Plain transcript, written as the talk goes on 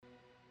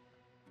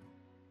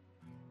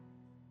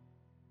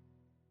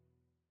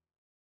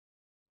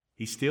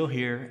He's still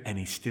here and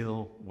he's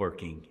still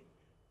working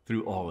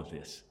through all of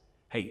this.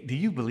 Hey, do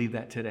you believe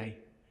that today?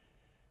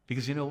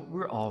 Because,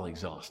 we're all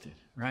exhausted,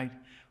 right?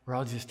 We're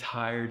all just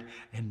tired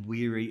and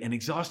weary, and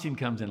exhaustion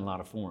comes in a lot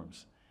of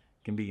forms.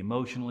 It can be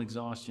emotional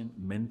exhaustion,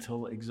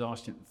 mental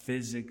exhaustion,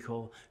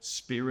 physical,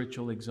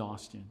 spiritual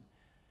exhaustion.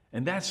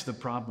 And that's the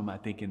problem, I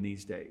think, in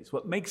these days.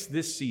 What makes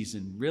this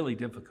season really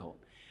difficult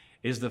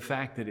is the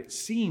fact that it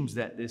seems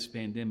that this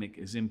pandemic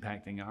is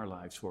impacting our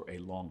lives for a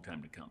long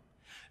time to come.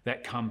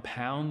 That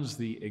compounds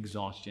the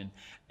exhaustion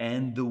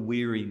and the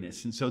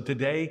weariness. And so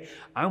today,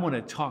 I want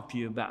to talk to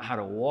you about how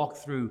to walk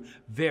through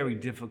very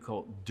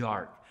difficult,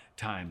 dark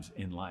times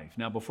in life.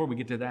 Now, before we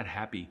get to that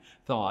happy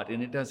thought,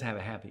 and it does have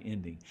a happy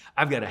ending,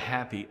 I've got a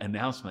happy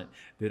announcement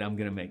that I'm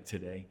going to make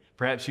today.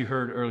 Perhaps you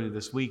heard earlier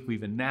this week,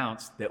 we've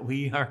announced that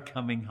we are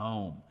coming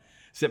home.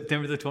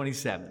 September the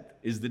 27th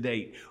is the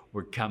date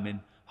we're coming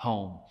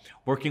home.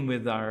 Working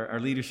with our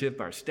leadership,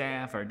 our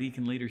staff, our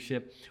deacon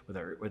leadership, with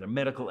our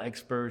medical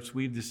experts,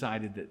 we've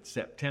decided that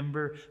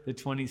September the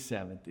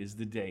 27th is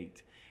the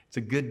date. It's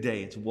a good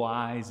day. It's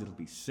wise. It'll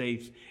be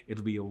safe.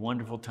 It'll be a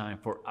wonderful time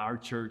for our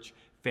church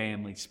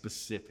family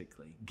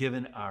specifically.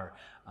 Given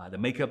the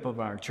makeup of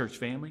our church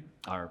family,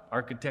 our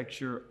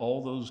architecture,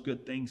 all those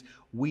good things,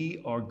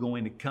 we are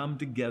going to come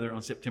together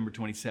on September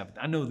 27th.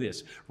 I know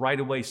this. Right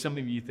away, some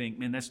of you think,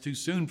 man, that's too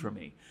soon for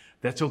me.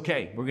 That's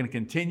okay. We're going to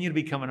continue to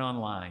be coming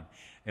online,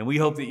 and we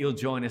hope that you'll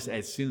join us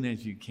as soon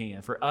as you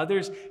can. For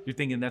others, you're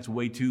thinking that's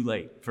way too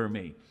late for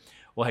me.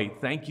 Well, hey,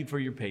 thank you for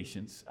your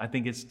patience. I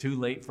think it's too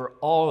late for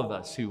all of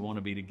us who want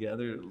to be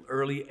together.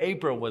 Early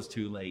April was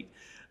too late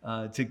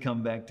to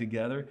come back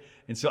together.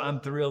 And so I'm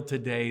thrilled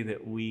today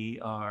that we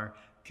are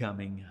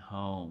coming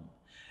home.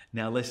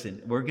 Now,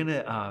 listen, we're going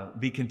to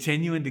be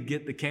continuing to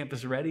get the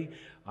campus ready.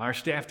 Our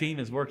staff team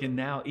is working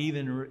now,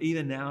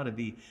 even now, to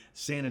be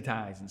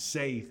sanitized and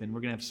safe, and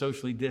we're going to have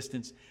socially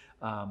distanced,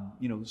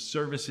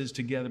 services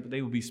together, but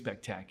they will be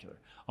spectacular.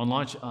 On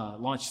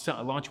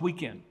launch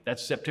weekend,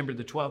 that's September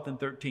the 12th and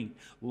 13th.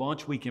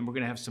 Launch weekend, we're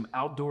going to have some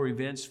outdoor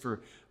events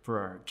for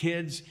our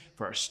kids,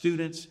 for our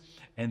students,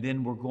 and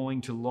then we're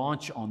going to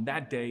launch on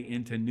that day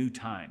into New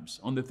Times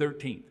on the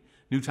 13th.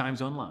 New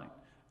Times online.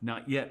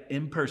 Not yet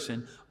in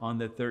person on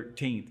the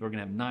 13th. We're going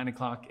to have 9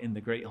 o'clock in the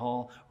Great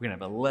Hall. We're going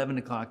to have 11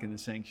 o'clock in the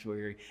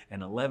sanctuary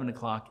and 11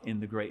 o'clock in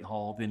the Great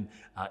Hall. Then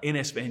En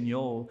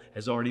Espanol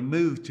has already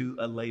moved to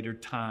a later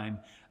time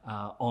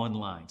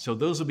online. So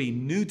those will be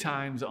New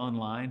Times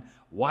online.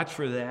 Watch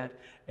for that.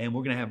 And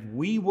we're going to have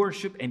We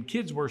Worship and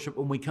Kids Worship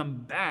when we come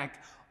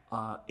back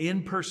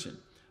in person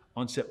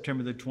on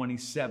September the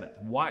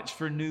 27th. Watch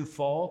for new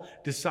fall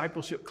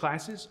discipleship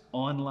classes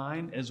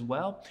online as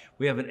well.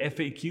 We have an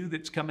FAQ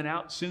that's coming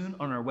out soon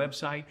on our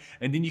website.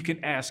 And then you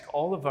can ask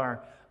all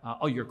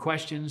your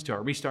questions to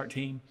our Restart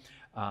team.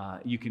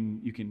 You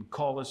can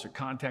call us or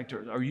contact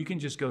us, or you can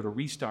just go to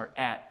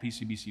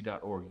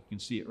restart@pcbc.org. You can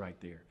see it right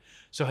there.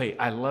 So, hey,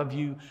 I love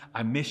you.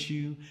 I miss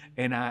you.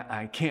 And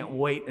I can't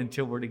wait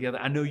until we're together.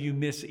 I know you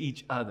miss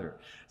each other.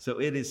 So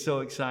it is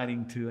so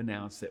exciting to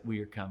announce that we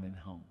are coming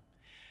home.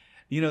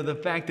 The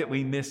fact that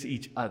we miss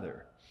each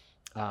other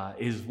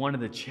is one of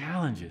the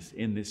challenges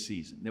in this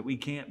season, that we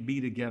can't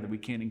be together. We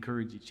can't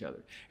encourage each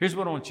other. Here's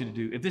what I want you to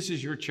do. If this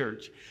is your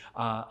church,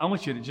 I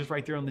want you to just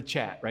right there on the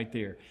chat, right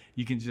there,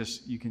 you can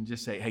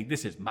just say, hey,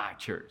 this is my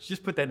church.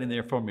 Just put that in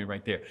there for me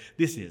right there.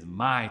 This is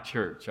my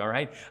church, all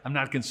right? I'm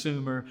not a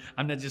consumer.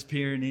 I'm not just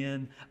peering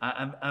in.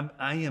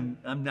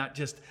 I'm not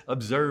just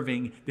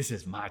observing. This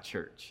is my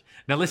church.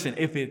 Now listen,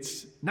 if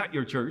it's not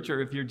your church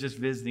or if you're just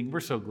visiting, we're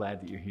so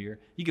glad that you're here.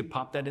 You could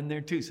pop that in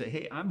there too. Say,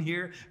 hey, I'm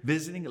here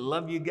visiting. I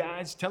love you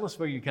guys. Tell us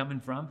where you're coming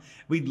from.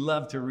 We'd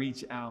love to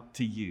reach out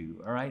to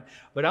you, all right?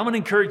 But I'm going to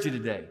encourage you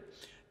today.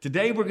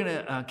 Today, we're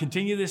going to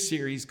continue this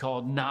series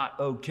called Not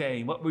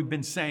Okay. What we've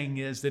been saying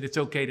is that it's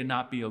okay to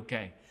not be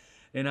okay.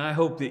 And I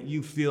hope that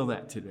you feel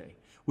that today.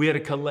 We had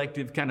a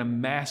collective kind of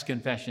mass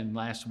confession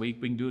last week.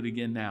 We can do it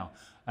again now.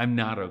 I'm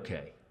not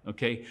okay.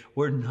 Okay?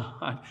 We're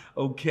not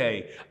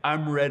okay.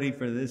 I'm ready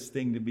for this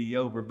thing to be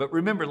over. But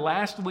remember,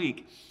 last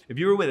week, if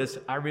you were with us,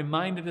 I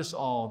reminded us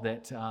all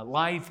that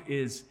life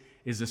is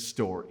a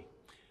story.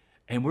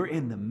 And we're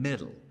in the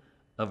middle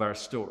of our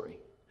story.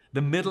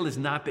 The middle is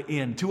not the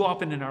end. Too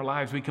often in our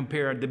lives, we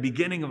compare the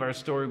beginning of our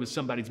story with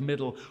somebody's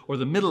middle, or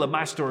the middle of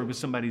my story with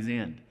somebody's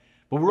end.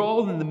 But we're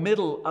all in the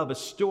middle of a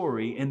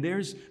story, and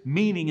there's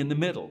meaning in the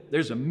middle.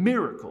 There's a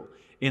miracle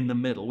in the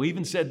middle. We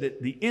even said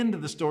that the end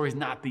of the story is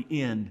not the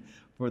end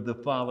for the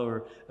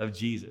follower of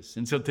Jesus.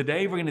 And so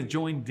today we're going to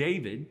join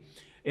David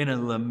in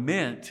a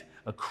lament,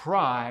 a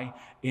cry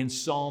in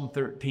Psalm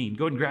 13.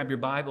 Go ahead and grab your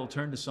Bible,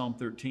 turn to Psalm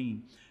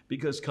 13,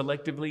 because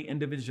collectively,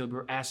 individually,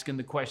 we're asking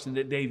the question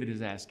that David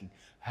is asking.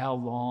 How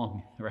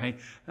long, right?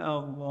 How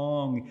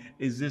long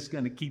is this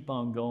going to keep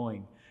on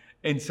going?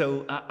 And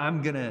so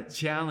I'm going to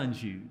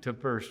challenge you to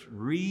first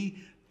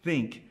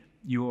rethink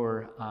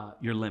your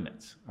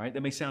limits, all right? That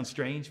may sound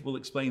strange. We'll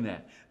explain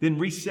that. Then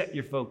reset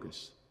your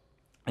focus.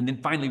 And then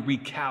finally,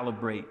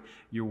 recalibrate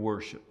your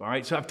worship, all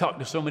right? So I've talked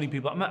to so many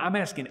people. I'm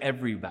asking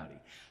everybody,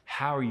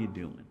 how are you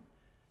doing?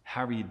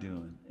 how are you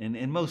doing?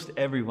 And most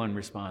everyone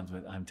responds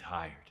with, I'm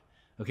tired.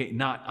 Okay,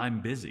 not I'm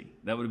busy.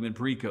 That would have been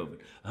pre-COVID.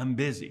 I'm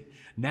busy.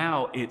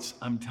 Now it's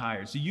I'm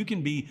tired. So you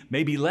can be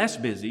maybe less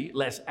busy,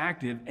 less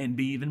active, and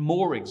be even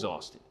more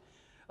exhausted.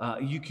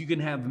 You can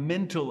have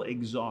mental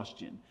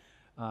exhaustion.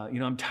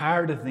 I'm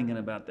tired of thinking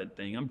about that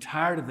thing. I'm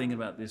tired of thinking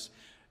about this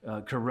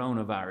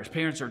coronavirus.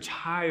 Parents are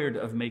tired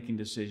of making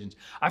decisions.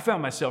 I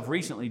found myself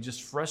recently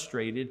just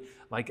frustrated.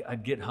 Like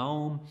I'd get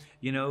home,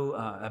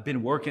 I've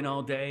been working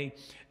all day,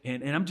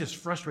 and I'm just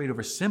frustrated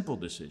over simple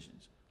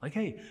decisions. Like,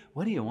 hey,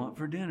 what do you want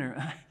for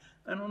dinner?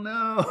 I don't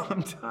know.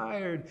 I'm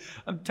tired.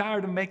 I'm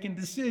tired of making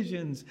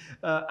decisions.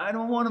 I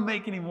don't want to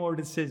make any more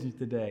decisions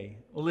today.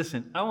 Well,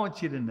 listen, I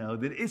want you to know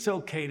that it's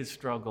okay to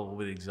struggle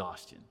with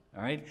exhaustion.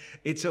 All right?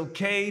 It's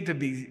okay to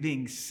be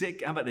being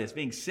sick. How about this?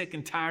 Being sick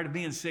and tired of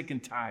being sick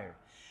and tired.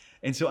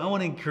 And so I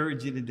want to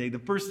encourage you today. The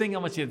first thing I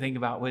want you to think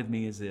about with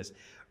me is this.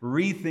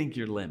 Rethink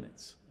your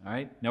limits. All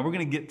right? Now we're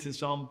going to get to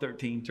Psalm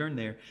 13. Turn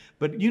there.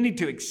 But you need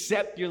to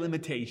accept your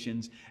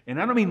limitations.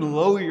 And I don't mean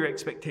lower your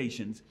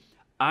expectations.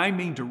 I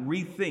mean to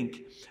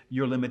rethink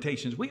your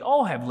limitations. We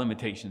all have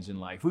limitations in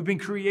life. We've been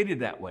created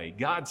that way.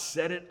 God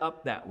set it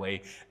up that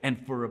way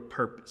and for a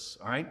purpose.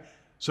 All right?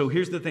 So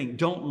here's the thing.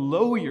 Don't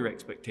lower your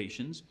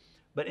expectations,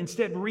 but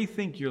instead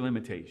rethink your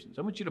limitations.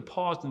 I want you to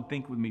pause and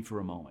think with me for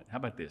a moment. How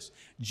about this?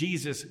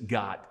 Jesus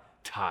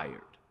got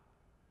tired.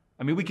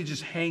 I mean, we could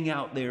just hang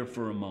out there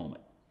for a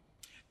moment.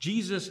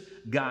 Jesus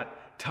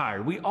got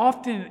tired. We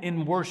often,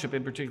 in worship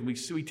in particular,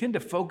 we tend to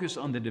focus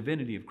on the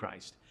divinity of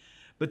Christ.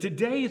 But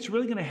today, it's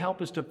really going to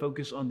help us to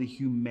focus on the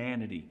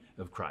humanity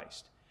of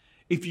Christ.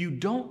 If you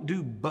don't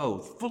do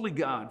both, fully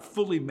God,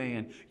 fully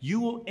man, you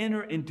will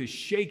enter into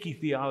shaky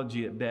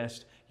theology at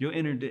best. You'll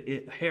enter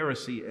into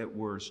heresy at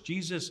worst.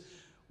 Jesus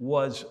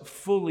was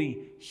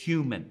fully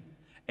human,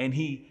 and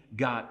he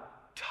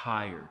got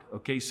tired.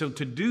 Okay, so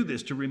to do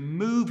this, to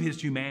remove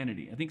his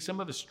humanity, I think some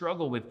of us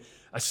struggle with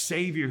a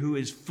Savior who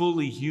is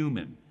fully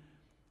human,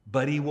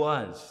 but he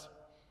was.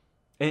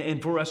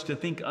 And for us to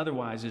think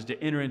otherwise is to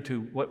enter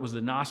into what was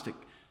the Gnostic,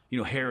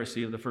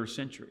 heresy of the first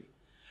century.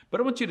 But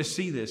I want you to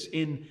see this.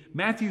 In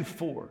Matthew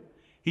 4,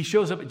 he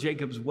shows up at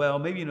Jacob's well.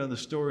 Maybe you know the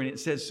story, and it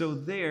says, so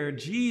there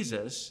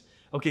Jesus,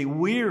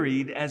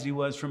 wearied as he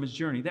was from his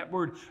journey. That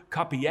word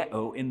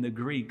kapieo in the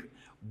Greek,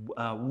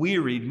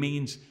 wearied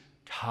means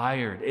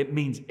tired. It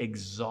means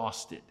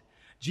exhausted.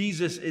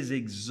 Jesus is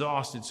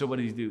exhausted. So what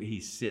does he do?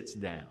 He sits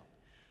down.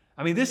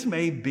 I mean, this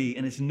may be,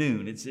 and it's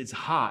noon, it's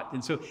hot,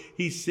 and so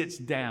he sits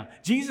down.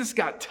 Jesus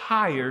got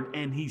tired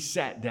and he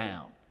sat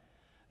down.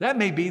 That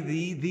may be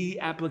the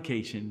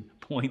application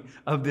point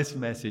of this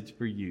message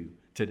for you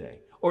today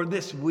or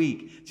this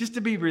week, just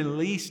to be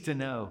released to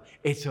know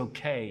it's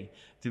okay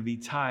to be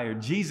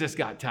tired. Jesus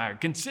got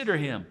tired. Consider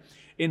him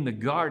in the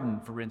garden,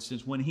 for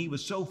instance, when he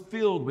was so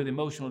filled with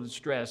emotional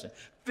distress,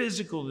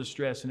 physical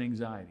distress and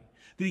anxiety,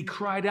 that he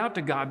cried out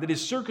to God that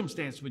his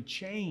circumstance would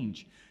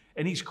change.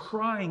 And he's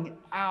crying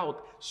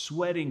out,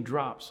 sweating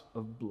drops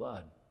of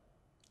blood.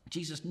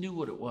 Jesus knew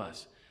what it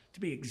was to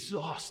be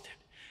exhausted.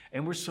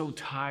 And we're so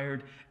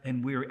tired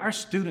and weary. Our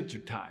students are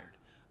tired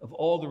of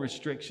all the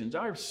restrictions.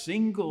 Our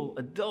single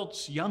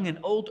adults, young and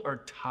old,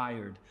 are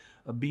tired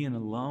of being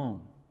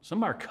alone. Some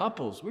of our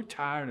couples, we're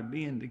tired of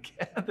being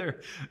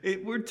together.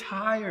 We're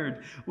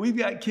tired. We've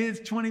got kids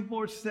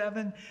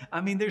 24/7.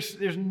 I mean,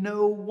 there's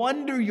no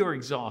wonder you're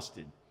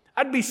exhausted.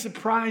 I'd be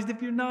surprised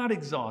if you're not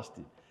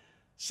exhausted.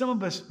 Some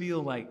of us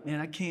feel like, man,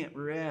 I can't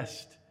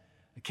rest.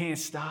 I can't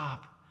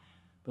stop.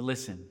 But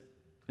listen,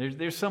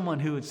 there's someone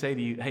who would say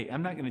to you, hey,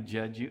 I'm not going to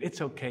judge you.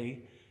 It's okay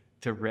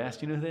to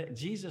rest. You know that?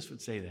 Jesus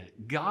would say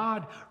that.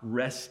 God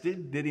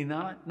rested, did he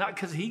not? Not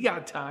because he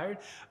got tired,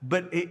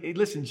 but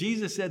listen,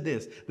 Jesus said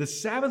this, the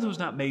Sabbath was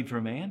not made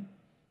for man.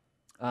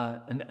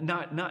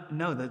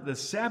 The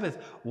Sabbath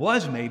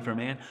was made for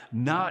man,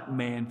 not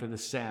man for the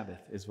Sabbath,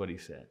 is what he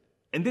said.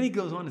 And then he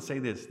goes on to say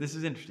this. This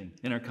is interesting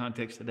in our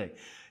context today.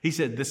 He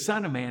said, the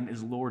Son of Man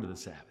is Lord of the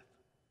Sabbath.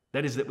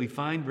 That is, that we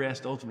find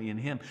rest ultimately in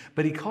him.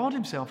 But he called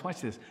himself, watch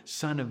this,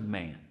 Son of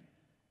Man.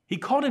 He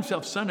called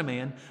himself Son of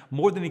Man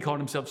more than he called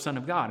himself Son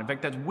of God. In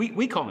fact,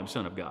 we call him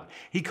Son of God.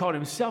 He called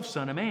himself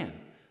Son of Man.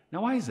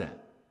 Now, why is that?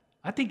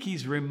 I think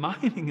he's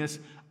reminding us,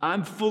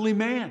 I'm fully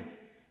man.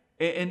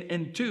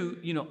 And two,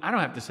 I don't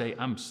have to say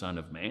I'm Son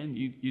of Man.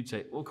 You'd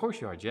say, well, of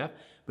course you are, Jeff.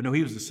 But no,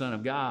 he was the Son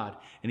of God.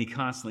 And he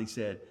constantly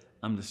said,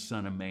 I'm the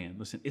Son of Man.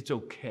 Listen, it's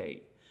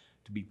okay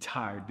to be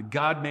tired. The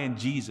God-man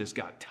Jesus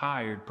got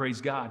tired.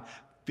 Praise God.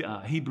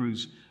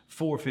 Hebrews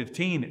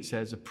 4:15, it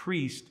says,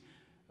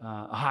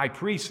 a high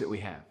priest that we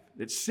have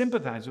that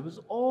sympathizes with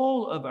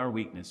all of our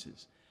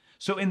weaknesses.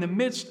 So in the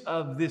midst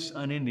of this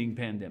unending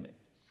pandemic,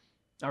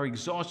 our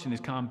exhaustion is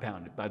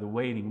compounded by the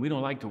waiting. We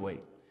don't like to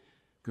wait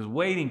because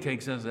waiting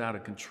takes us out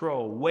of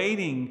control.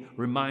 Waiting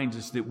reminds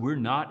us that we're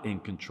not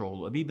in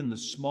control of even the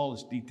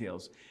smallest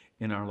details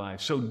in our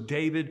lives. So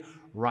David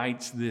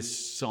writes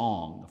this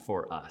song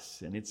for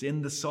us, and it's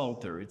in the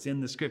Psalter, it's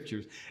in the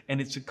scriptures, and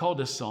it's called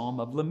a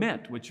psalm of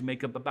lament, which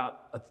make up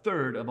about a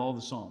third of all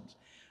the psalms.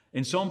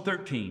 In Psalm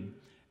 13,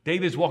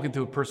 David's walking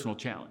through a personal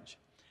challenge.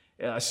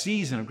 a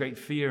season of great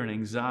fear and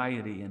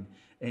anxiety, and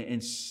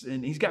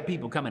he's got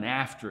people coming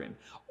after him.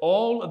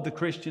 All of the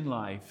Christian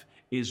life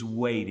is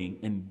waiting,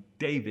 and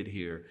David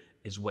here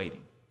is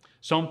waiting.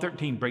 Psalm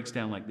 13 breaks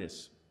down like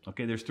this.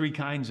 Okay, there's three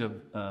kinds of,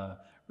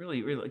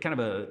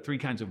 three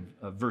kinds of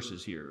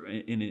verses here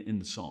in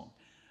the psalm.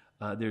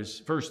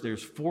 There's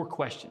four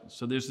questions.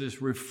 So there's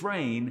this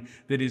refrain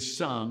that is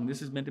sung.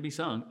 This is meant to be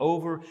sung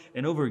over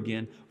and over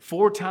again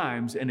 4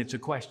 times, and it's a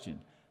question.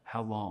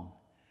 How long?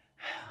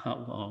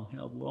 How long?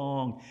 How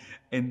long?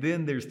 And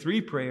then there's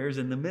 3 prayers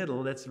in the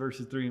middle. That's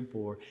verses 3 and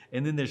 4.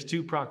 And then there's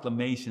 2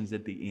 proclamations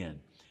at the end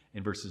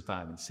in verses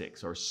 5 and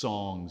 6, or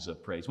songs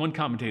of praise. One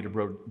commentator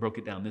broke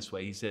it down this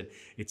way. He said,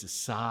 it's a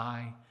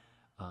sigh,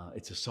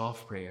 it's a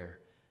soft prayer,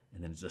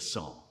 and then it's a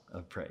song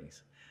of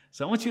praise.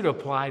 So I want you to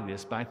apply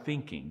this by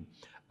thinking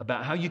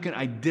about how you can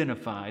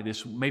identify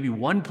this, maybe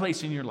one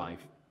place in your life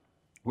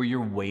where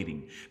you're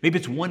waiting. Maybe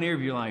it's one area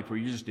of your life where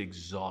you're just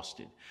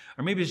exhausted.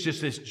 Or maybe it's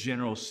just this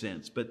general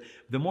sense. But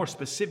the more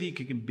specific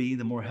you can be,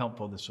 the more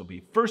helpful this will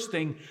be. First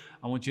thing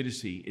I want you to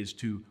see is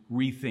to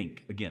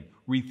rethink. Again,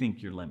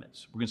 rethink your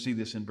limits. We're going to see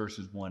this in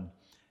verses 1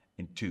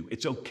 and 2.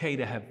 It's okay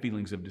to have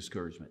feelings of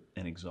discouragement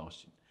and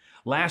exhaustion.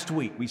 Last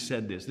week we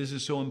said this. This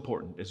is so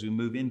important as we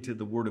move into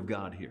the Word of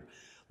God here.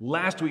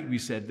 Last week we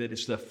said that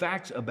it's the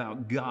facts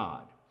about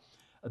God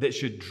that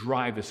should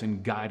drive us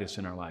and guide us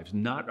in our lives,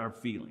 not our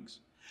feelings.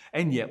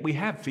 And yet we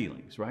have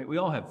feelings, right? We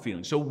all have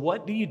feelings. So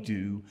what do you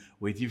do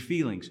with your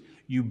feelings?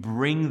 You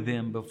bring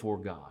them before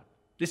God.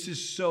 This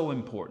is so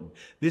important.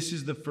 This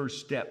is the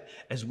first step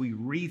as we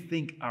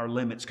rethink our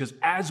limits, because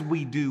as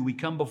we do, we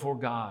come before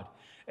God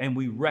and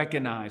we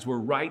recognize we're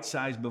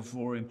right-sized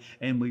before Him,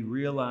 and we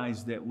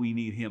realize that we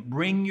need Him.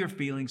 Bring your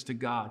feelings to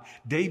God.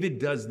 David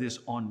does this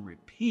on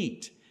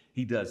repeat.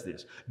 He does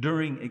this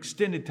during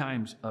extended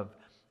times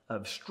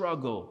of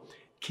struggle.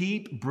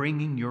 Keep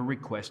bringing your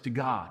request to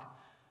God.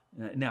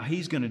 Now,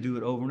 He's going to do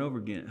it over and over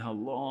again. How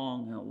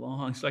long? How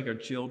long? It's like our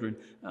children.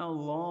 How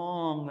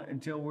long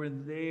until we're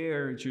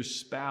there? It's your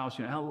spouse.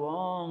 How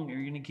long are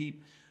you going to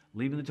keep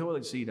leaving the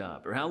toilet seat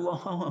up? Or how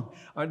long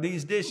are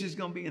these dishes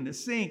going to be in the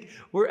sink?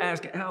 We're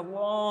asking, how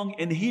long?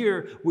 And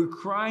here we're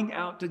crying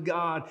out to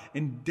God.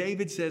 And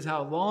David says,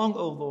 how long,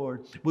 O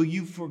Lord, will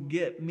you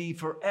forget me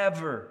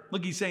forever?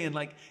 Look, he's saying,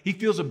 like, he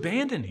feels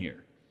abandoned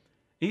here.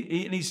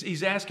 And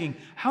he's asking,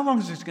 how long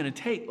is this going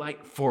to take?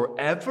 Like,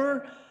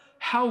 forever?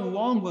 How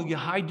long will you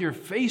hide your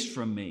face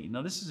from me?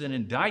 Now, this is an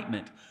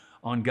indictment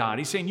on God.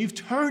 He's saying, you've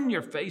turned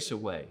your face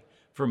away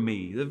from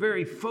me. The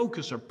very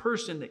focus or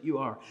person that you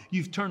are,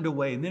 you've turned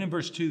away. And then in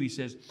verse 2, he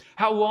says,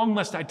 how long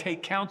must I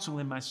take counsel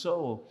in my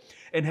soul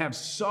and have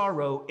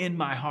sorrow in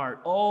my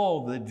heart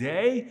all the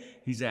day?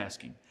 He's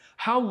asking,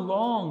 how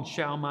long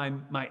shall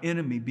my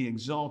enemy be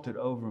exalted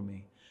over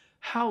me?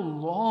 How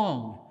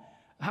long?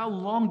 How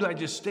long do I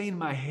just stay in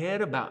my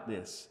head about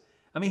this?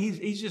 I mean,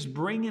 he's just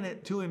bringing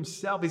it to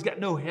himself. He's got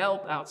no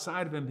help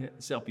outside of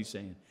himself, he's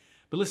saying.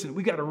 But listen,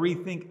 we got to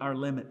rethink our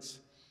limits,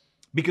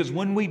 because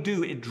when we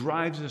do, it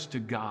drives us to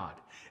God.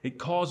 It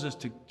causes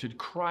us to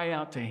cry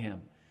out to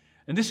Him.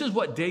 And this is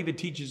what David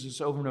teaches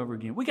us over and over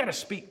again. We got to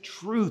speak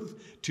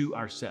truth to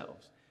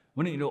ourselves.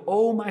 When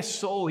oh, my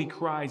soul, he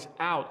cries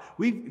out.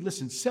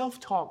 Listen,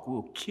 self-talk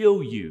will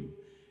kill you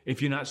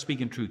if you're not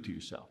speaking truth to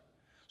yourself.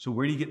 So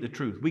where do you get the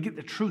truth? We get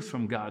the truth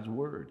from God's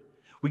Word.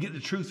 We get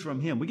the truth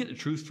from Him. We get the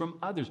truth from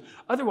others.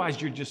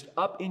 Otherwise, you're just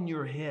up in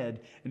your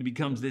head, and it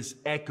becomes this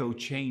echo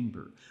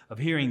chamber of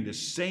hearing the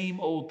same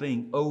old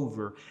thing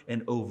over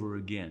and over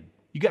again.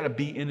 You got to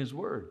be in His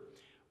Word.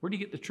 Where do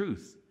you get the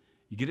truth?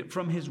 You get it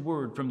from His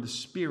Word, from the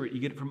Spirit. You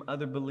get it from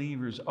other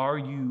believers. Are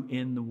you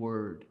in the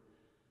Word?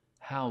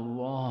 How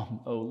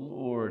long, oh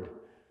Lord?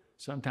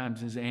 Sometimes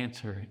His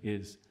answer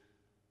is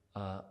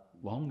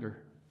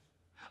longer.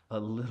 A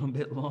little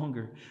bit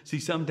longer. See,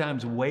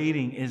 sometimes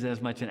waiting is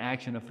as much an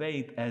action of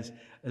faith as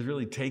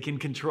really taking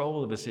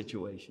control of a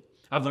situation.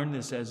 I've learned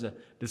this as a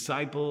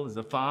disciple, as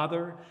a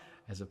father,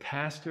 as a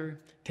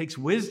pastor. It takes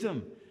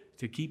wisdom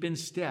to keep in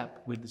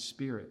step with the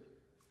Spirit.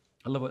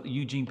 I love what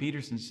Eugene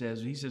Peterson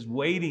says. He says,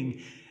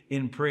 waiting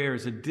in prayer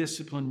is a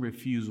disciplined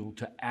refusal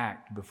to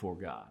act before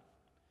God.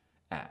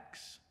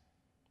 Acts.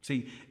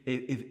 See,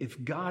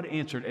 if God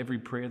answered every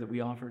prayer that we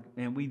offered,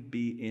 man, we'd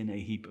be in a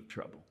heap of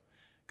trouble.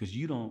 Because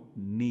you don't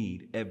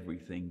need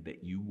everything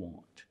that you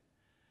want.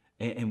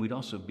 And we'd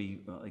also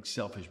be like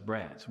selfish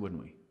brats, wouldn't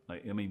we?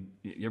 Like, I mean,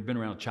 you ever been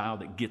around a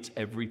child that gets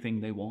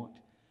everything they want?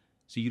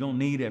 So you don't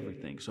need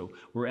everything. So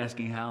we're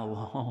asking, how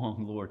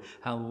long, Lord?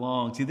 How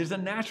long? See, there's a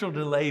natural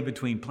delay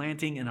between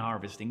planting and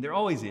harvesting. There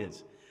always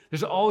is.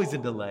 There's always a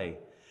delay.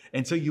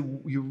 And so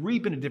you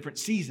reap in a different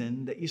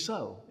season that you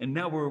sow. And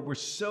now we're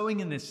sowing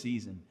in this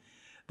season.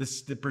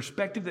 The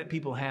perspective that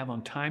people have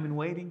on time and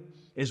waiting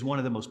is one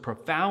of the most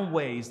profound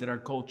ways that our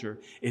culture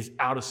is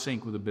out of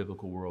sync with a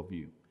biblical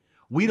worldview.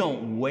 We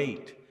don't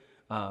wait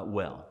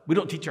well. We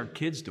don't teach our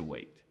kids to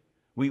wait.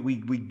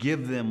 We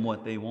give them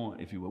what they want,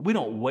 if you will. We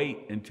don't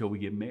wait until we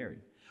get married.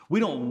 We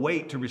don't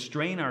wait to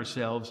restrain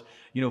ourselves,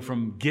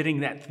 from getting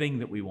that thing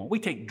that we want. We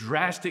take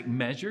drastic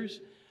measures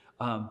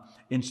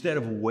Instead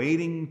of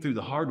waiting through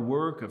the hard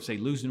work of, say,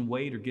 losing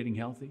weight or getting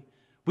healthy,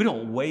 we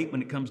don't wait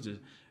when it comes to,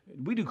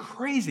 we do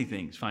crazy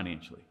things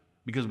financially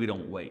because we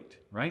don't wait,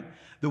 right?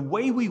 The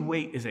way we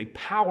wait is a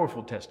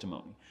powerful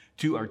testimony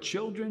to our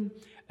children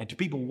and to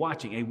people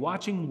watching, a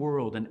watching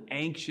world, an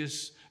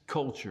anxious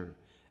culture.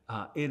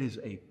 It is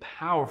a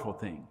powerful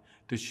thing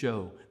to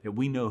show that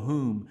we know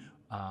whom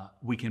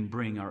we can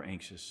bring our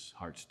anxious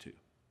hearts to.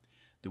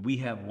 That we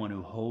have one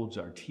who holds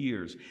our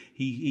tears.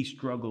 He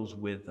struggles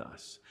with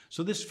us.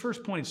 So this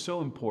first point is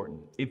so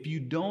important. If you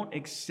don't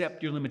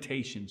accept your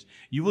limitations,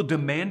 you will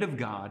demand of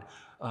God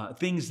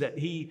things that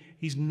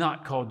He's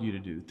not called you to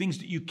do, things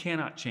that you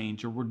cannot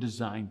change or were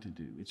designed to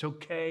do. It's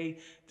okay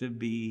to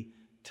be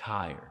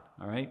tired,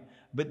 all right?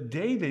 But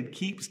David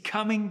keeps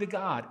coming to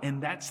God,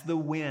 and that's the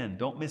win.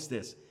 Don't miss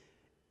this.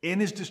 In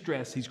his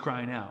distress, he's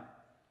crying out.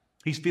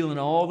 He's feeling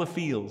all the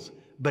feels,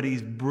 but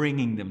he's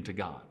bringing them to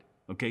God.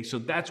 Okay, so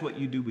that's what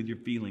you do with your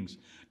feelings.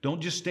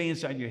 Don't just stay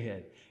inside your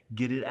head.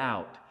 Get it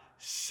out.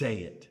 Say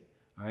it.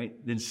 All right?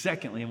 Then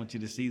secondly, I want you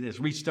to see this.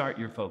 Restart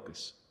your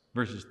focus.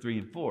 Verses 3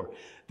 and 4.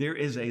 There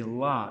is a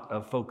lot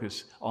of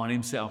focus on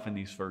himself in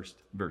these first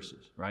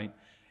verses, right?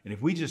 And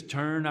if we just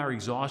turn our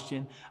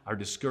exhaustion, our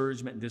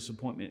discouragement and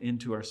disappointment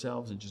into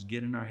ourselves and just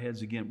get in our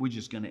heads again, we're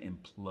just going to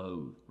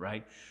implode,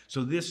 right?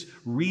 So this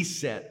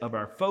reset of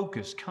our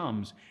focus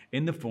comes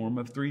in the form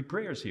of 3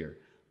 prayers here.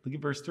 Look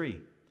at verse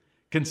 3.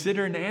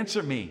 Consider and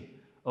answer me,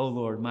 O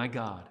Lord, my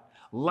God.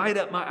 Light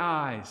up my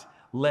eyes,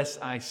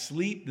 lest I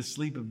sleep the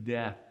sleep of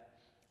death.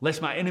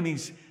 Lest my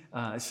enemies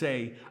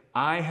say,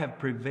 I have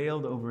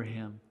prevailed over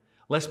him.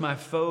 Lest my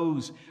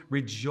foes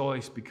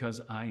rejoice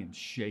because I am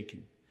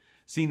shaken.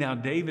 See, now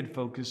David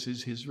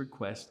focuses his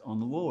request on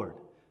the Lord.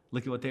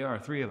 Look at what they are,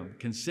 3 of them.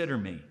 Consider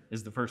me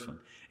is the first one.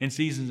 In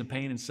seasons of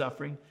pain and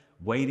suffering,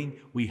 waiting,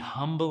 we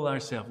humble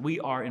ourselves. We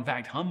are, in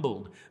fact,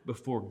 humbled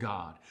before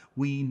God.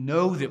 We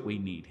know that we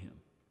need him.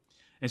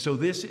 And so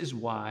this is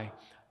why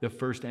the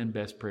first and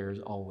best prayer is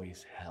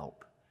always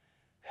help.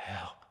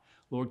 Help.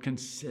 Lord,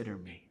 consider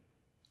me.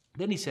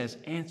 Then he says,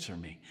 answer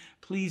me.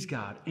 Please,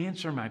 God,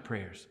 answer my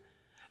prayers.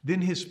 Then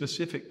his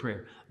specific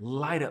prayer,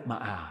 light up my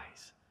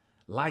eyes.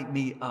 Light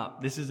me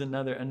up. This is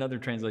another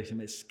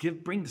translation.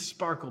 Bring the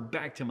sparkle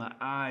back to my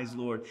eyes,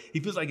 Lord.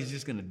 He feels like he's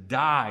just going to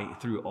die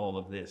through all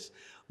of this.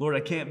 Lord, I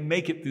can't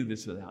make it through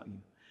this without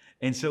you.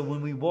 And so when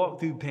we walk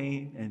through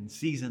pain and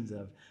seasons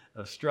of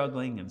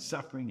struggling and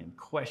suffering and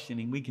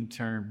questioning, we can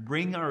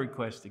bring our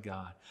request to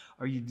God.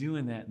 Are you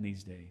doing that in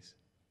these days?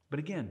 But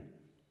again,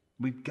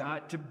 we've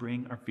got to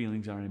bring our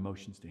feelings and our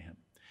emotions to him.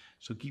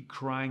 So keep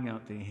crying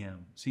out to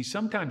him. See,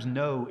 sometimes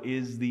no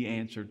is the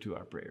answer to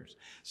our prayers.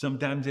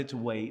 Sometimes it's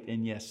wait,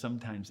 and yes,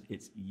 sometimes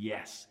it's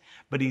yes.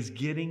 But he's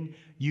getting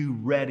you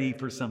ready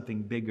for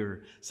something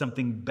bigger,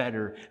 something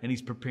better, and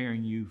he's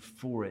preparing you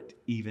for it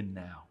even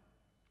now.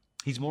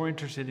 He's more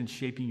interested in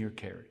shaping your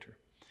character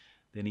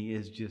than he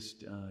is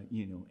just,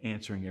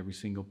 answering every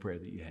single prayer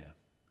that you have.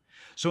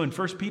 So in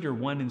 1 Peter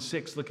 1 and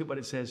 6, look at what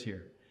it says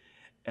here.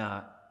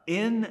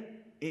 In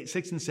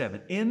 6 and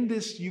 7, in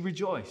this you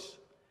rejoice.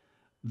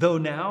 Though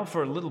now,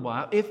 for a little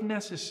while, if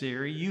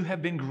necessary, you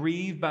have been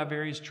grieved by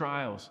various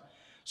trials,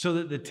 so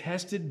that the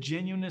tested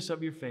genuineness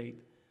of your faith,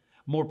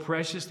 more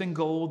precious than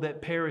gold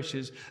that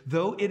perishes,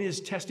 though it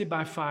is tested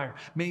by fire,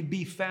 may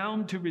be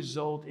found to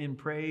result in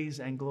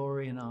praise and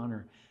glory and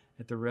honor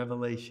at the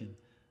revelation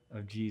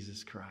of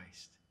Jesus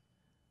Christ.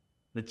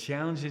 The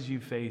challenges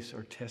you face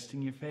are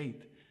testing your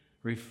faith,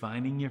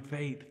 refining your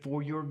faith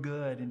for your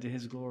good and to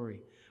his glory.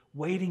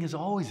 Waiting is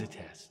always a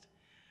test.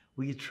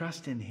 Will you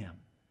trust in him?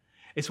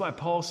 It's why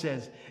Paul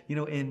says,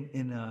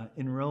 in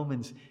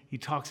Romans, he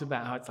talks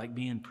about how it's like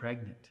being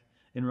pregnant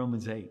in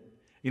Romans 8.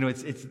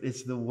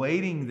 It's the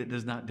waiting that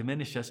does not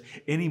diminish us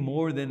any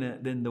more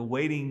than the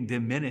waiting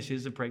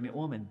diminishes a pregnant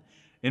woman.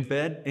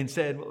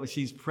 Instead,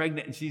 she's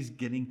pregnant and she's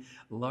getting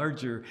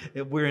larger.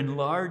 We're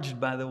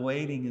enlarged by the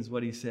waiting, is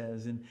what he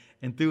says,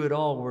 and through it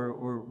all,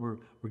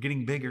 we're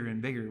getting bigger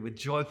and bigger with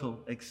joyful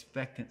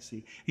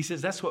expectancy. He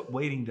says that's what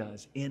waiting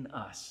does in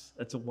us.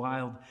 That's a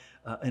wild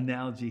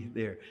analogy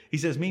there. He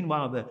says,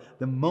 meanwhile,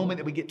 the moment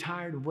that we get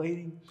tired of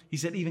waiting, he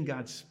said, even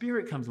God's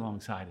Spirit comes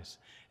alongside us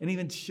and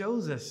even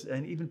shows us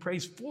and even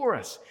prays for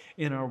us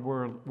in our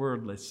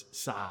wordless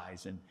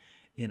sighs and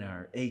in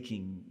our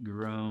aching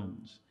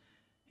groans.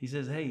 He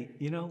says, hey,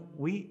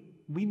 we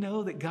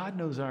know that God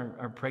knows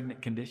our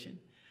pregnant condition,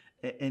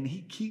 and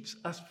he keeps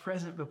us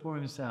present before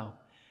himself.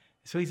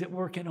 So he's at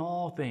work in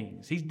all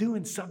things. He's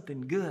doing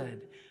something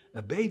good.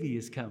 A baby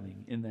is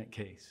coming in that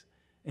case.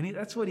 And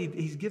that's what he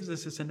gives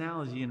us this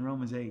analogy in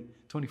Romans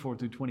 8, 24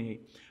 through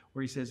 28,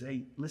 where he says,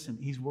 hey, listen,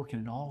 he's working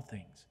in all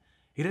things.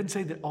 He doesn't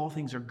say that all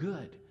things are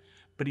good,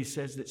 but he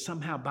says that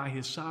somehow by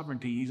his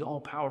sovereignty, he's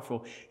all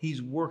powerful.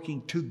 He's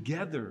working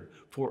together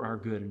for our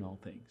good in all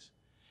things.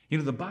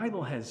 The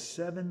Bible has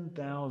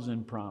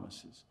 7,000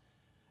 promises.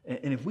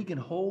 And if we can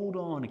hold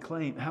on and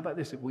claim, how about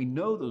this? If we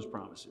know those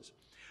promises,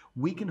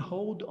 we can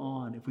hold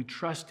on if we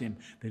trust him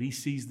that he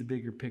sees the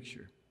bigger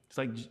picture.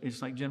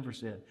 It's like Jennifer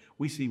said,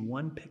 we see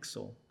one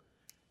pixel.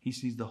 He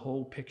sees the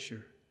whole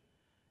picture.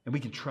 and we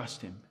can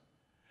trust him.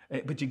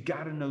 But you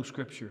got to know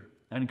Scripture.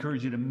 I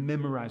encourage you to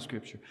memorize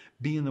Scripture.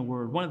 Be in the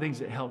Word. One of the things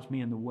that helps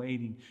me in the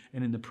waiting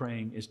and in the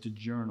praying is to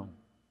journal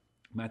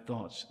my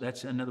thoughts.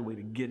 That's another way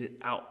to get it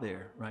out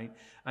there, right?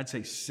 I'd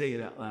say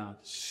it out loud.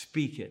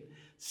 Speak it.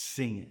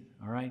 Sing it,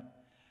 all right?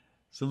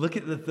 So look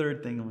at the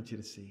third thing I want you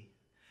to see.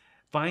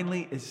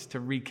 Finally, is to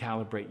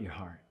recalibrate your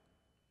heart,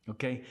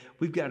 okay?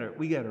 We got to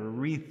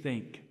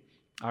rethink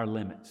our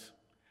limits.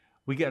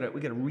 We got to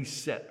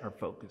reset our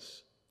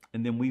focus.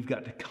 And then we've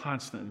got to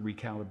constantly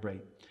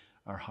recalibrate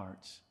our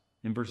hearts.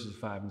 In verses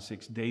 5 and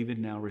 6, David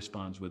now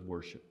responds with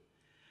worship.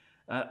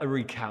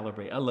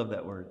 Recalibrate. I love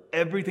that word.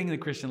 Everything in the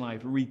Christian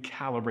life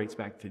recalibrates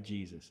back to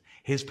Jesus,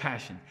 his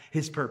passion,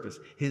 his purpose,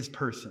 his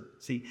person.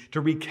 See,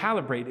 to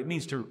recalibrate, it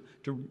means to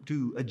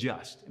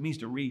adjust. It means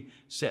to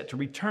reset, to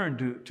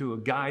return to a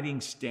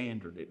guiding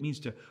standard. It means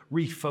to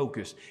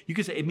refocus. You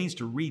could say it means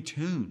to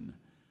retune.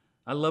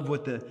 I love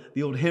what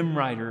the old hymn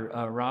writer,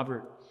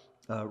 Robert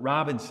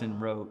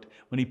Robinson, wrote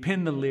when he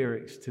penned the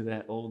lyrics to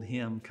that old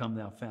hymn, Come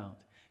Thou Fount.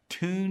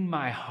 Tune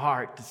my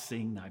heart to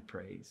sing thy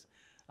praise.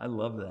 I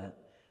love that.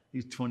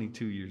 He's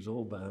 22 years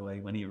old, by the way,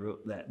 when he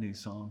wrote that new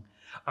song.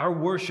 Our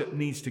worship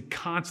needs to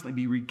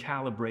constantly be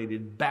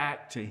recalibrated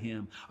back to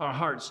him. Our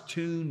hearts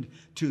tuned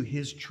to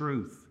his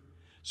truth.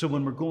 So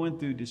when we're going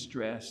through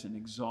distress and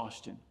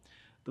exhaustion,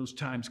 those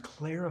times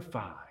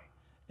clarify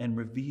and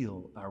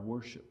reveal our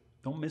worship.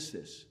 Don't miss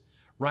this.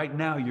 Right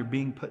now, you're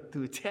being put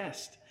through a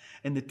test.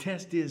 And the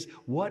test is,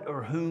 what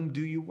or whom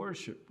do you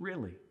worship,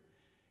 really?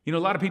 You know, a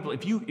lot of people,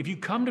 if you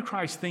come to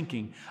Christ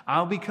thinking,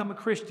 I'll become a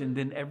Christian,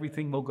 then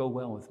everything will go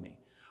well with me.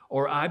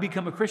 Or I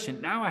become a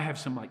Christian, now I have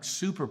some like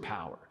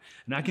superpower,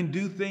 and I can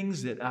do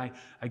things that I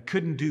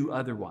couldn't do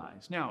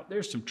otherwise. Now,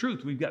 there's some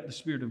truth. We've got the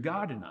Spirit of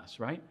God in us,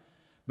 right?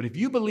 But if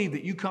you believe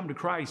that you come to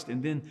Christ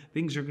and then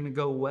things are going to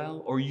go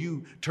well, or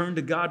you turn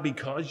to God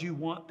because you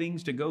want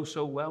things to go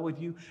so well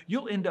with you,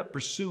 you'll end up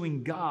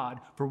pursuing God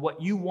for what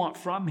you want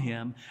from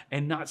him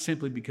and not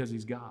simply because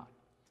he's God.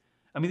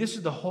 I mean, this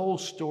is the whole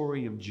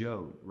story of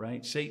Job,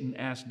 right? Satan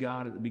asked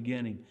God at the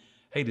beginning,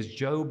 hey, does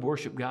Job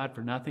worship God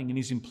for nothing? And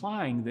he's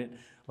implying that,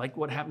 like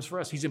what happens for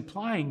us, he's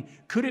implying,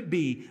 could it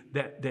be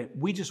that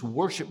we just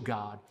worship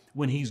God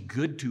when he's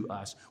good to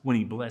us, when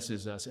he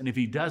blesses us, and if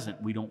he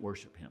doesn't, we don't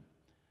worship him?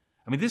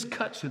 I mean, this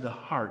cuts to the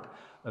heart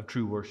of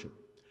true worship.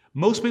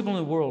 Most people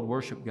in the world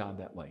worship God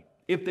that way,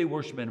 if they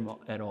worship him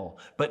at all,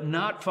 but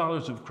not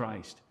followers of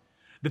Christ.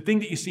 The thing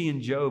that you see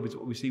in Job is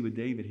what we see with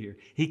David here.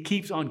 He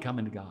keeps on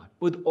coming to God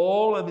with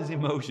all of his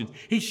emotions.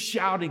 He's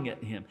shouting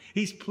at him.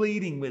 He's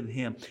pleading with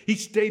him.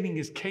 He's stating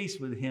his case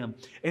with him.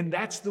 And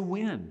that's the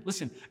win.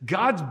 Listen,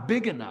 God's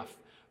big enough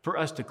for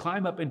us to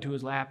climb up into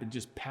his lap and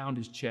just pound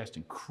his chest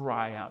and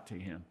cry out to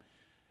him.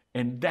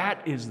 And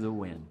that is the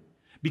win.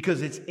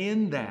 Because it's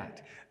in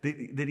that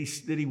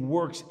he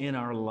works in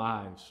our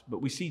lives.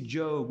 But we see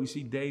Job, we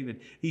see David,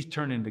 he's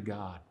turning to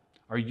God.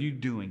 Are you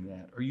doing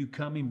that? Are you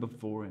coming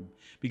before him?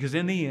 Because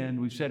in the end,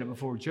 we've said it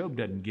before, Job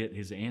doesn't get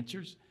his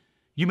answers.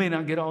 You may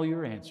not get all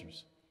your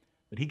answers,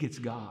 but he gets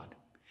God.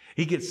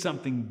 He gets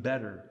something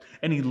better.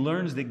 And he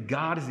learns that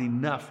God is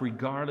enough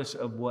regardless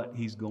of what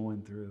he's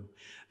going through.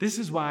 This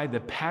is why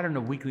the pattern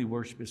of weekly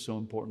worship is so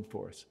important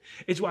for us.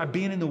 It's why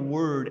being in the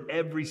Word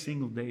every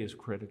single day is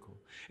critical.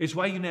 It's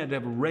why you need to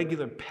have a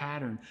regular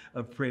pattern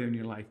of prayer in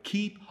your life.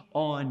 Keep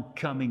on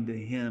coming to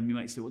him. You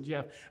might say, well,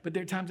 Jeff, but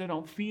there are times I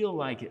don't feel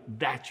like it.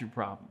 That's your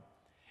problem.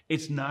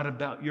 It's not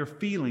about your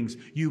feelings.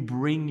 You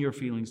bring your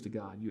feelings to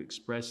God. You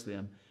express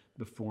them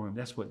before him.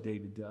 That's what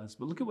David does.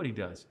 But look at what he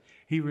does.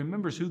 He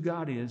remembers who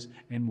God is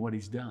and what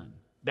he's done.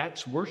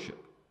 That's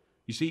worship.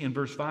 You see, in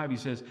verse 5, he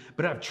says,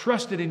 but I've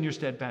trusted in your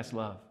steadfast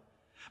love.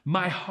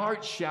 My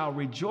heart shall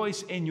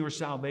rejoice in your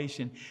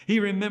salvation. He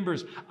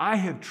remembers, I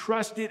have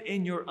trusted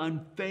in your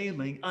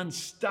unfailing,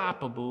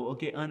 unstoppable,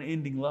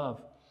 unending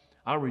love.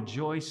 I'll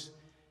rejoice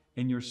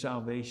in your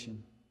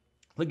salvation.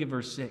 Look at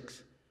verse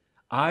 6.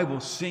 I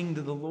will sing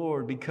to the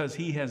Lord because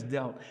he has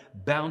dealt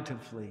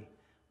bountifully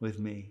with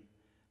me.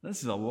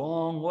 This is a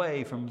long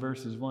way from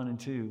verses 1 and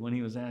 2 when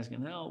he was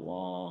asking, how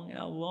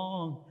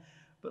long?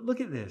 But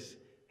look at this.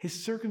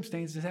 His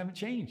circumstances haven't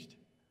changed.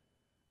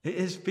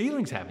 His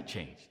feelings haven't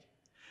changed.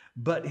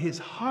 But his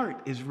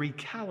heart is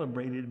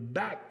recalibrated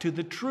back to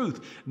the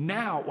truth.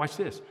 Now, watch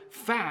this.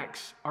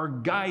 Facts are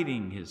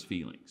guiding his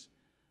feelings.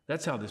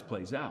 That's how this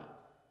plays out.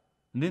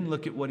 And then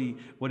look at what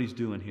he's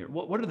doing here.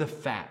 What are the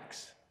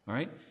facts? All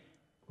right?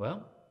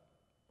 Well,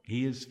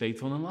 he is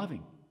faithful and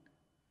loving.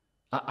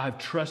 I've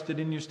trusted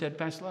in your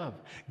steadfast love.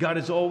 God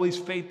is always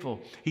faithful.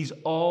 He's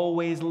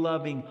always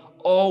loving.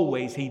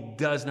 Always. He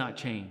does not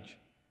change.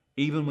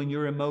 Even when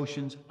your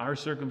emotions, our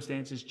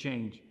circumstances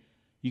change,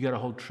 you got to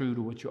hold true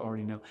to what you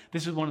already know.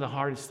 This is one of the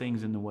hardest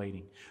things in the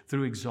waiting.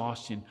 Through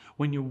exhaustion,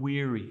 when you're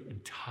weary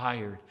and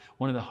tired,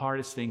 one of the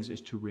hardest things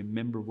is to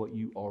remember what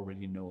you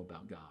already know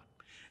about God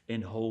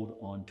and hold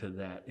on to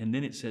that. And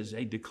then it says,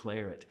 hey,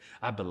 declare it.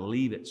 I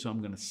believe it, so I'm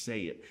going to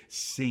say it.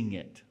 Sing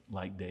it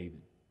like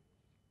David.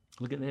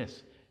 Look at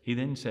this. He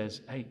then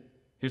says, hey,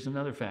 here's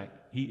another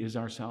fact. He is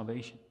our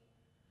salvation.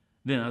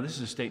 Now, this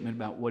is a statement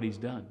about what he's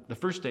done. The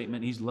first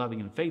statement, he's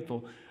loving and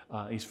faithful.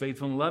 He's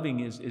faithful and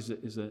loving is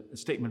a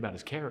statement about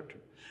his character.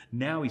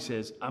 Now he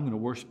says, I'm going to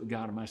worship the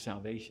God of my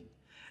salvation.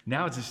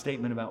 Now it's a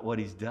statement about what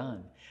he's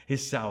done,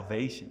 his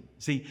salvation.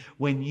 See,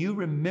 when you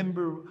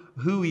remember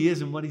who he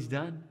is and what he's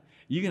done,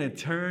 you're going to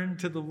turn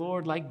to the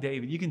Lord like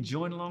David. You can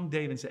join along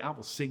David and say, I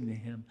will sing to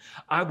him.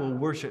 I will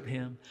worship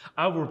him.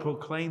 I will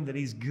proclaim that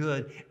he's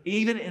good,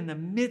 even in the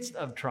midst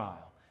of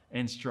trial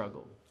and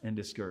struggle and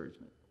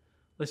discouragement.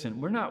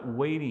 Listen, we're not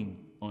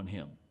waiting on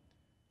him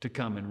to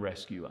come and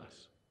rescue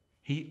us.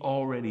 He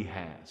already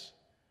has.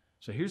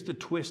 So here's the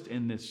twist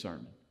in this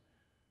sermon.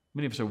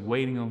 Many of us are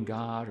waiting on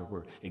God, or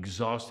we're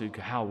exhausted.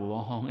 How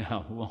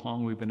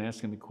long we've been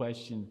asking the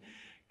question.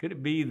 Could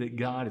it be that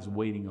God is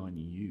waiting on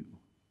you?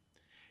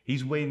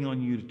 He's waiting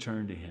on you to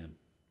turn to him.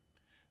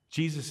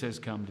 Jesus says,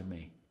 come to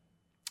me.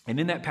 And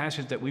in that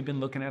passage that we've been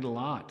looking at a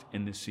lot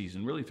in this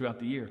season, really throughout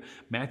the year,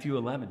 Matthew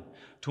 11,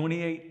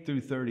 28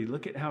 through 30,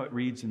 look at how it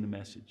reads in the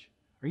message.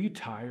 Are you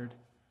tired,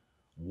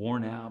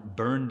 worn out,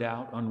 burned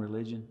out on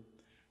religion?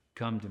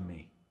 Come to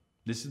me.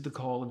 This is the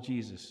call of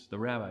Jesus, the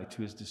rabbi,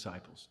 to his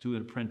disciples, to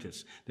an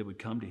apprentice that would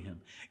come to him.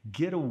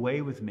 Get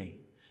away with me,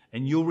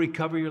 and you'll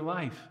recover your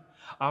life.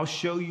 I'll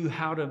show you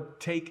how to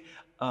take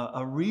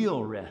a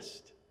real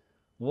rest.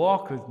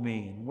 Walk with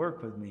me and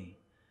work with me.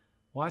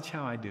 Watch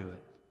how I do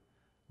it.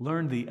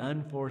 Learn the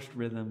unforced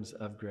rhythms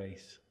of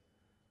grace.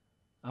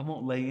 I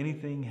won't lay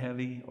anything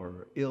heavy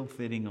or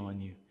ill-fitting on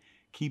you.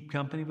 Keep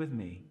company with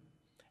me,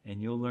 and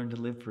you'll learn to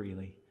live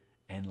freely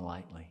and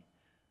lightly.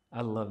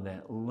 I love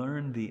that.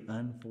 Learn the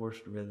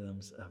unforced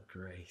rhythms of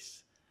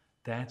grace.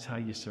 That's how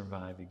you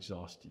survive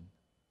exhaustion.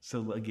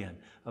 So again,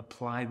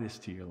 apply this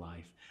to your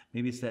life.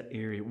 Maybe it's that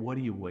area. What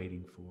are you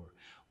waiting for?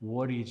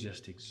 What are you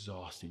just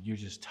exhausted? You're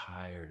just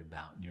tired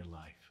about in your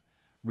life.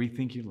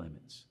 Rethink your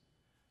limits.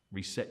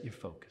 Reset your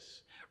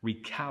focus.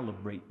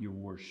 Recalibrate your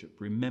worship.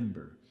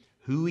 Remember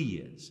who he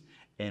is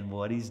and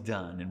what he's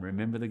done. And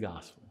remember the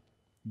gospel.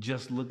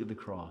 Just look at the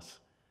cross.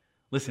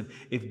 Listen,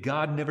 if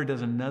God never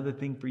does another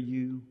thing for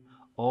you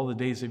all the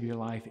days of your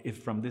life,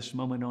 if from this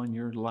moment on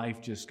your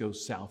life just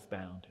goes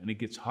southbound and it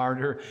gets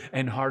harder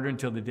and harder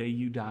until the day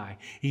you die,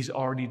 he's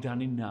already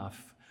done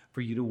enough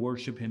for you to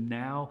worship him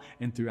now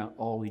and throughout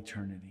all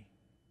eternity.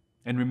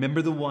 And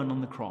remember the one on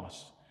the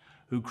cross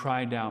who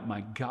cried out,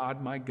 my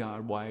God,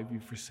 why have you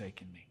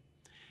forsaken me?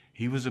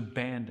 He was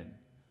abandoned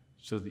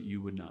so that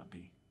you would not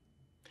be.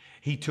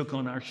 He took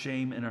on our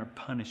shame and our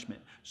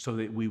punishment so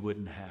that we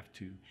wouldn't have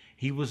to.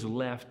 He was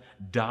left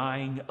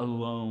dying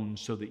alone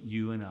so that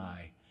you and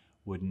I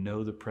would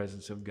know the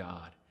presence of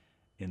God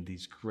in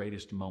these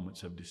greatest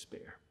moments of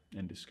despair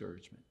and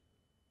discouragement.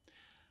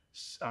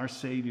 Our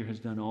Savior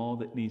has done all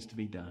that needs to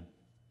be done.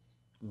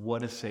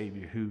 What a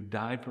Savior who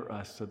died for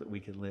us so that we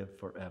could live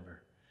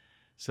forever.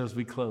 So as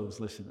we close,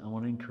 listen, I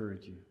want to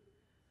encourage you.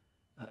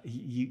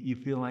 You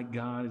feel like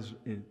God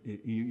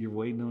you're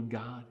waiting on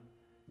God?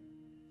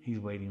 He's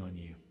waiting on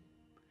you.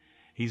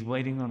 He's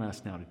waiting on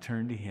us now to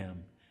turn to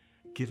him,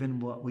 given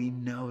what we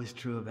know is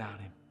true about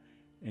him,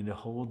 and to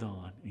hold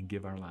on and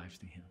give our lives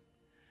to him.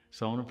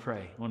 So I want to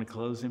pray. I want to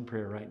close in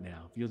prayer right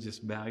now. If you'll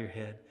just bow your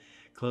head,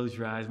 close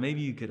your eyes.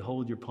 Maybe you could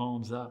hold your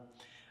palms up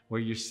where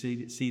you're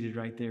seated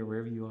right there,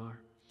 wherever you are.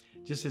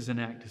 Just as an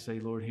act to say,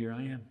 Lord, here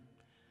I am.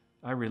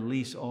 I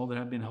release all that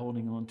I've been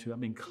holding on to.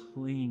 I've been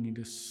clinging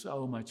to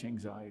so much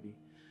anxiety,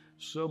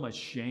 so much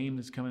shame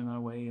that's coming my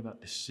way about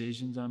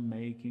decisions I'm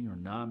making or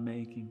not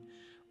making.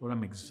 Lord,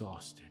 I'm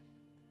exhausted.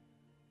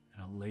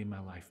 And I'll lay my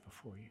life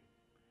before you.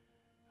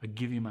 I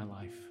give you my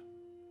life.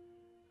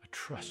 I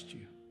trust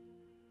you.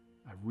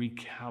 I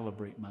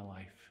recalibrate my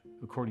life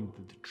according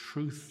to the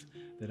truth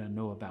that I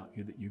know about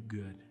you, that you're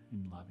good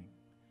and loving.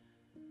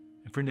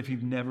 And friend, if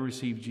you've never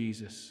received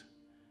Jesus,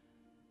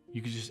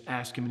 you could just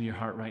ask him in your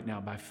heart right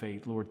now by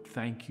faith, Lord,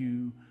 thank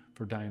you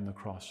for dying on the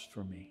cross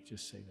for me.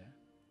 Just say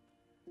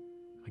that.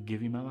 I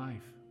give you my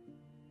life.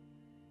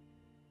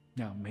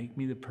 Now make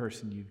me the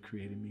person you've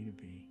created me to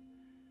be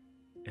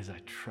as I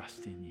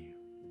trust in you,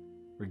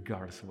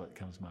 regardless of what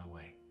comes my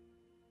way.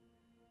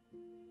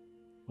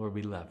 Lord,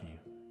 we love you.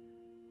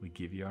 We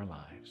give you our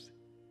lives.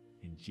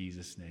 In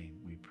Jesus' name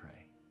we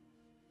pray.